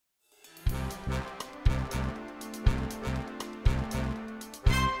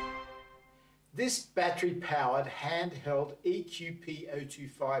This battery-powered handheld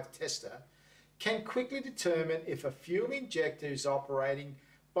EQP-025 tester can quickly determine if a fuel injector is operating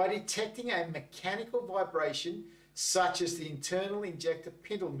by detecting a mechanical vibration such as the internal injector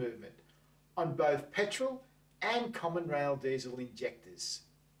pintle movement on both petrol and common rail diesel injectors.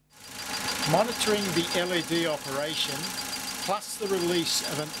 Monitoring the LED operation plus the release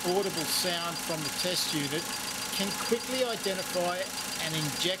of an audible sound from the test unit can quickly identify an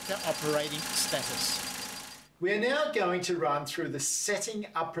injector operating status. We are now going to run through the setting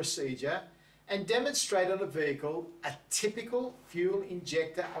up procedure and demonstrate on a vehicle a typical fuel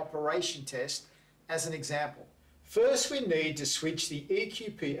injector operation test as an example. First, we need to switch the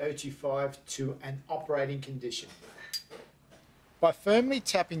EQP-025 to an operating condition. By firmly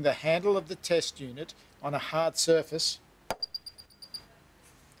tapping the handle of the test unit on a hard surface,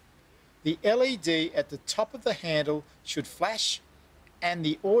 the LED at the top of the handle should flash, and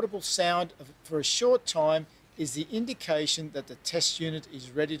the audible sound for a short time is the indication that the test unit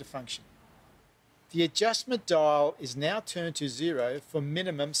is ready to function. The adjustment dial is now turned to 0 for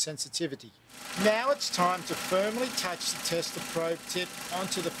minimum sensitivity. Now it's time to firmly touch the tester probe tip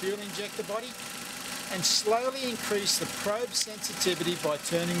onto the fuel injector body and slowly increase the probe sensitivity by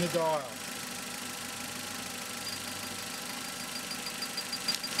turning the dial.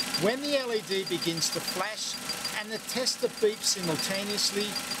 When the LED begins to flash and the tester beeps simultaneously,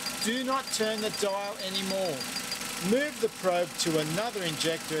 do not turn the dial anymore. Move the probe to another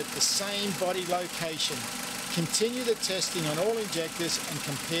injector at the same body location. Continue the testing on all injectors and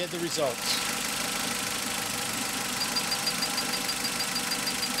compare the results.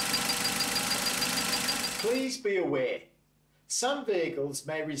 Please be aware, some vehicles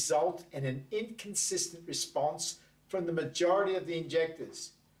may result in an inconsistent response from the majority of the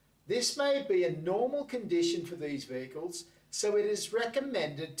injectors. This may be a normal condition for these vehicles, so it is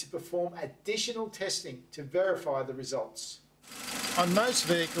recommended to perform additional testing to verify the results. On most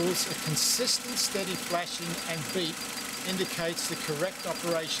vehicles, a consistent steady flashing and beep indicates the correct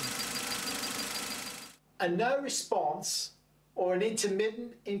operation. A no response or an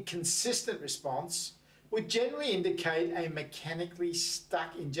intermittent inconsistent response would generally indicate a mechanically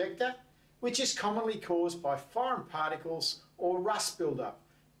stuck injector, which is commonly caused by foreign particles or rust buildup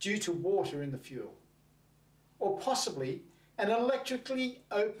due to water in the fuel, or possibly an electrically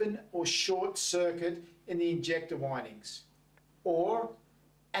open or short circuit in the injector windings, or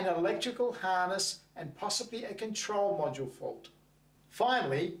an electrical harness and possibly a control module fault.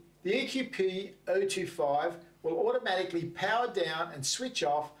 Finally, the EQP-025 will automatically power down and switch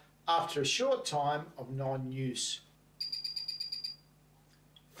off after a short time of non-use.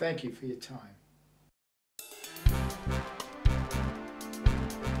 Thank you for your time.